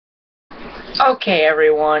Okay,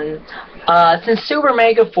 everyone. Since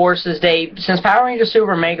since Power Rangers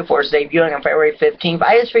Super Megaforce is debuting on February 15th,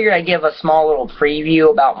 I just figured I'd give a small little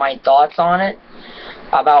preview about my thoughts on it,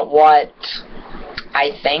 about what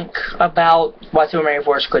I think about what Super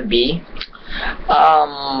Megaforce could be.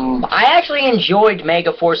 I actually enjoyed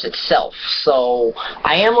Megaforce itself, so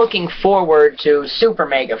I am looking forward to Super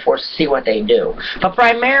Megaforce to see what they do. But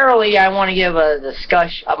primarily, I want to give a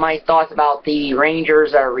discussion of my thoughts about the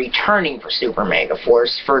Rangers that are returning for Super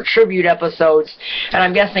Megaforce for tribute episodes, and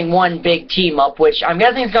I'm guessing one big team-up, which I'm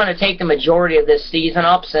guessing is going to take the majority of this season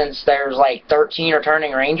up, since there's like 13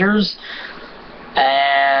 returning Rangers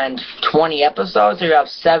and 20 episodes, so you have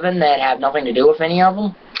 7 that have nothing to do with any of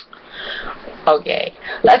them. Okay,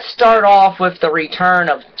 let's start off with the return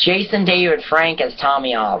of Jason David Frank as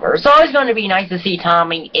Tommy Oliver. It's always going to be nice to see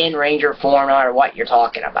Tommy in Ranger form, no matter what you're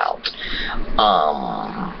talking about.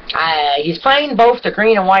 He's playing both the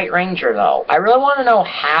Green and White Ranger, though. I really want to know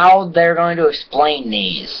how they're going to explain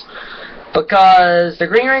these, because the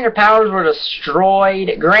Green Ranger powers were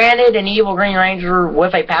destroyed. Granted, an evil Green Ranger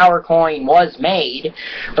with a power coin was made,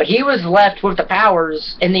 but he was left with the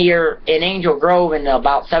powers in Angel Grove in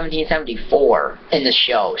about 1774 in the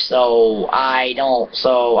show. So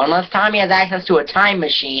unless Tommy has access to a time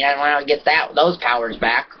machine, I don't know how he gets those powers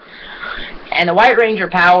back. And the White Ranger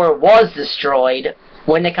power was destroyed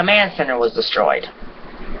when the command center was destroyed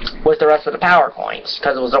with the rest of the power coins,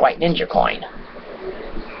 because it was a White Ninja coin.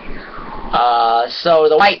 So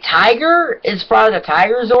the White Tiger is probably the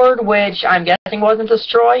Tiger Zord, which I'm guessing wasn't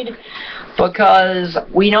destroyed, because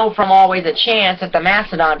we know from Always a Chance that the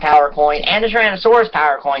Mastodon power coin and the Tyrannosaurus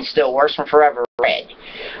power coin still works from Forever Red.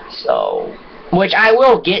 So, which I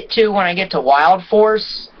will get to when I get to Wild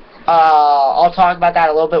Force. I'll talk about that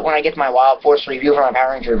a little bit when I get to my Wild Force review for my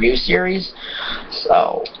Power Ranger review series.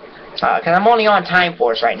 So, because I'm only on Time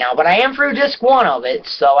Force right now, but I am through Disc 1 of it,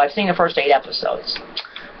 so I've seen the first 8 episodes.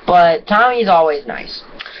 But Tommy's always nice.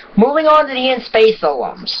 Moving on to the In Space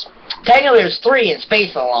alums. Technically there's 3 In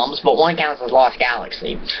Space alums, but one counts as Lost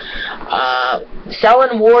Galaxy.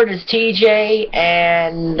 Selin Ward is TJ,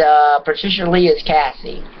 and Patricia Lee is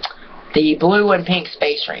Cassie, the blue and pink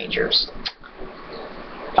Space Rangers.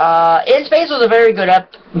 In Space was a very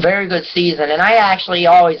good season, and I actually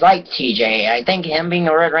always liked TJ. I think him being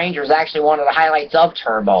a Red Ranger is actually one of the highlights of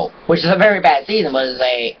Turbo, which is a very bad season, but is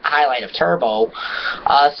a highlight of Turbo.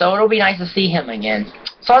 So it'll be nice to see him again.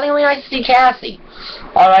 So I think it'll be nice to see Cassie.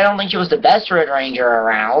 Although I don't think she was the best Red Ranger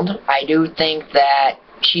around, I do think that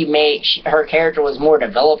her character was more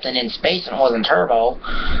developed in Space than it was in Turbo.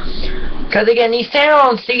 Because again, these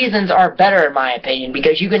standalone seasons are better in my opinion,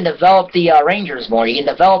 because you can develop the Rangers more. You can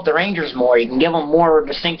develop the Rangers more. You can give them more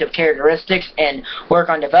distinctive characteristics and work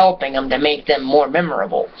on developing them to make them more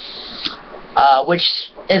memorable.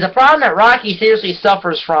 Which is a problem that Rocky seriously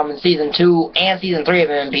suffers from in Season 2 and Season 3 of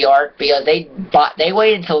MP Arc, because they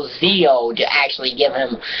waited until Zeo to actually give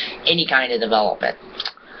him any kind of development.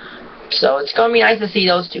 So it's going to be nice to see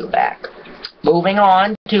those 2 back. Moving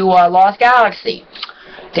on to Lost Galaxy.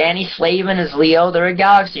 Danny Slavin is Leo, the Red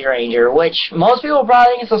Galaxy Ranger, which most people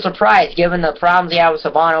probably think is a surprise, given the problems he had with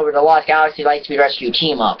Saban over the Lost Galaxy Lightspeed Rescue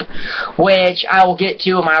team-up, which I will get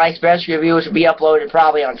to in my Lightspeed Rescue review, which will be uploaded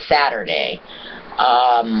probably on Saturday.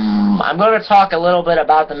 I'm going to talk a little bit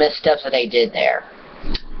about the missteps that they did there,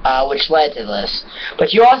 which led to this.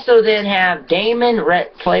 But you also then have Damon,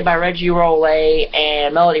 played by Reggie Rollet,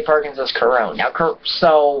 and Melody Perkins as Carone. Now,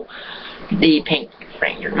 so the Pink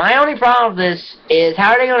Ranger. My only problem with this is,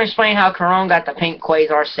 how are they going to explain how Carone got the pink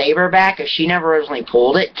Quasar Saber back if she never originally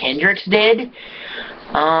pulled it? Kendricks did.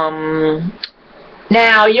 Now,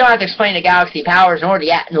 you don't have to explain the Galaxy powers nor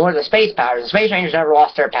the Space powers. The Space Rangers never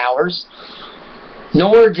lost their powers.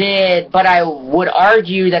 But I would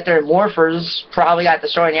argue that their morphers probably got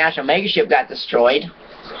destroyed and the Astro Megaship got destroyed.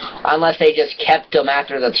 Unless they just kept them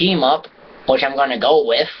after the team-up, which I'm going to go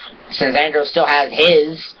with, since Andros still has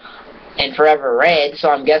his in Forever Red, so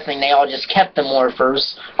I'm guessing they all just kept the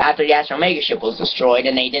morphers after the Astro Megaship was destroyed,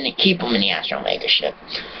 and they didn't keep them in the Astro Megaship.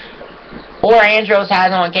 Or Andros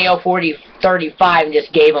has them on KO 4035 and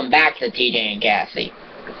just gave them back to TJ and Cassie.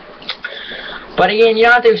 But again, you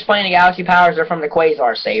don't have to explain the Galaxy powers are from the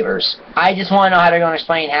Quasar Sabers. I just want to know how they're going to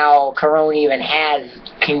explain how Carone even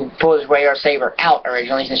can pull his Quasar Saber out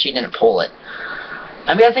originally, since she didn't pull it.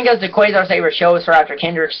 I'm guessing because the Quasar Saber shows her after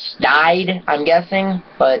Kendricks died, I'm guessing,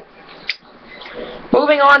 but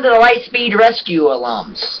moving on to the Lightspeed Rescue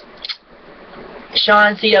alums.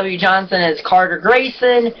 Sean C.W. Johnson as Carter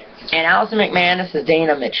Grayson, and Allison McManus as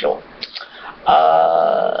Dana Mitchell.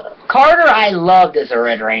 Carter I loved as a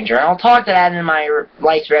Red Ranger, and I'll talk to that in my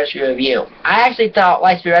Lightspeed Rescue review. I actually thought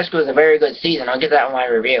Lightspeed Rescue was a very good season. I'll get that in my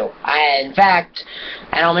review. In fact,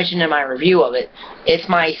 and I'll mention in my review of it, it's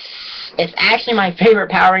actually my favorite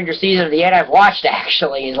Power Ranger season of the year I've watched,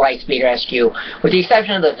 actually, is Lightspeed Rescue, with the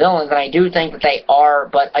exception of the villains, and I do think that they are,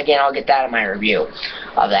 but again, I'll get that in my review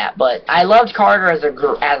of that. But I loved Carter as a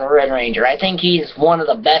Red Ranger. I think he's one of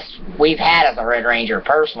the best we've had as a Red Ranger,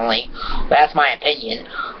 personally. That's my opinion,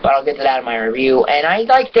 but I'll get to that in my review. And I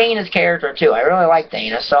like Dana's character, too. I really like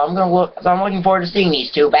Dana, so I'm looking forward to seeing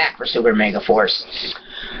these two back for Super Megaforce.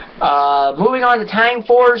 Moving on to Time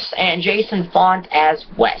Force and Jason Font as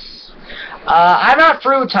Wes. I'm not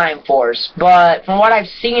through Time Force, but from what I've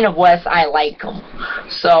seen of Wes, I like him.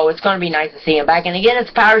 So it's going to be nice to see him back. And again, it's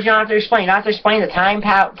powers you don't have to explain. You don't have to explain the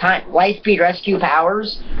Lightspeed Rescue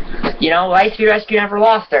powers. You know, Lightspeed Rescue never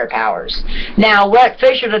lost their powers. Now, Rhett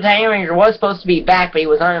Fisher, the Time Ranger, was supposed to be back, but he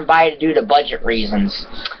was uninvited due to budget reasons.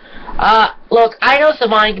 Look, I know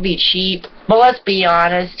Savani can be cheap, but let's be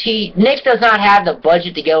honest. Nick does not have the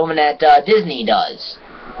budget to go him that Disney does.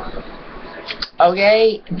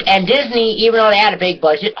 Okay? And Disney, even though they had a big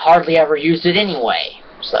budget, hardly ever used it anyway.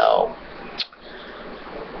 So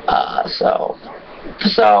I'm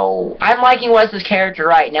liking Wes's character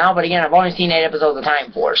right now, but again, I've only seen 8 episodes of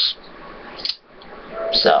Time Force.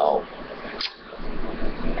 So,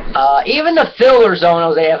 even the fillers on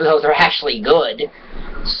those 8 episodes are actually good.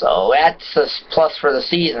 So that's a plus for the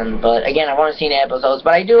season. But again, I've only seen 8 episodes.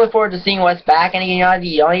 But I do look forward to seeing Wes back. And again, you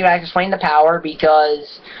don't even have to explain the power,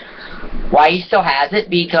 because why he still has it,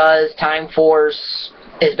 because Time Force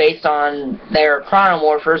is based on their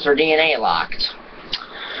chronomorphers or DNA locked.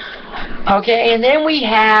 Okay, and then we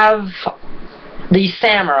have the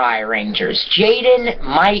Samurai Rangers, Jaden,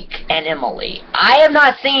 Mike, and Emily. I have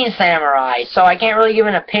not seen Samurai, so I can't really give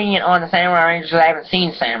an opinion on the Samurai Rangers because I haven't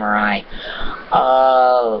seen Samurai.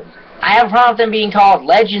 I have a problem with them being called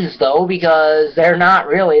Legends, though, because they're not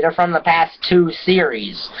really. They're from the past 2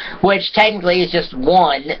 series, which technically is just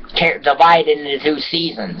one divided into 2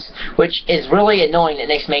 seasons, which is really annoying that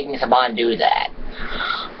Nick's making Saban do that.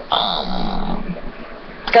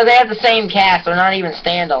 Because they have the same cast, they're not even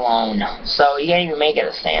standalone, so you can't even make it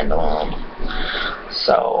a standalone.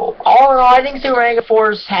 So, all in all, I think Super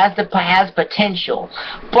Megaforce has potential,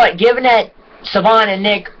 but given that Saban and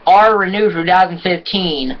Nick are renewed for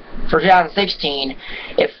 2016,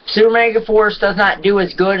 if Super Megaforce does not do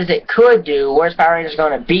as good as it could do, where's Power Rangers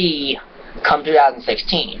going to be come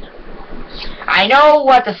 2016? I know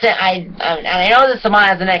what I know that Saban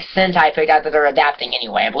has the next Sentai pick out that they're adapting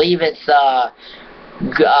anyway. I believe it's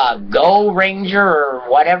Go Ranger or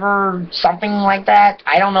whatever, something like that.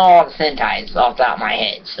 I don't know all the Sentais off the top of my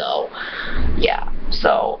head, so yeah.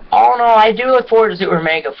 So all in all, I do look forward to Super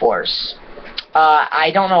Megaforce.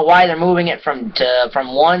 I don't know why they're moving it from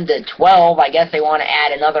 1 to 12. I guess they want to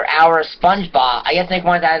add another hour of SpongeBob. I guess Nick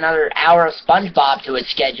wants to add another hour of SpongeBob to its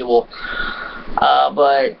schedule.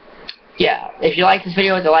 But yeah, if you like this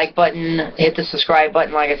video, hit the like button, hit the subscribe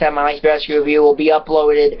button. Like I said, my Lightspeed Rescue review will be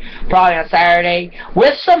uploaded probably on Saturday,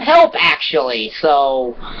 with some help, actually.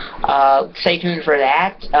 So, stay tuned for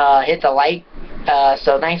that. Hit the like.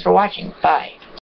 So, thanks for watching. Bye.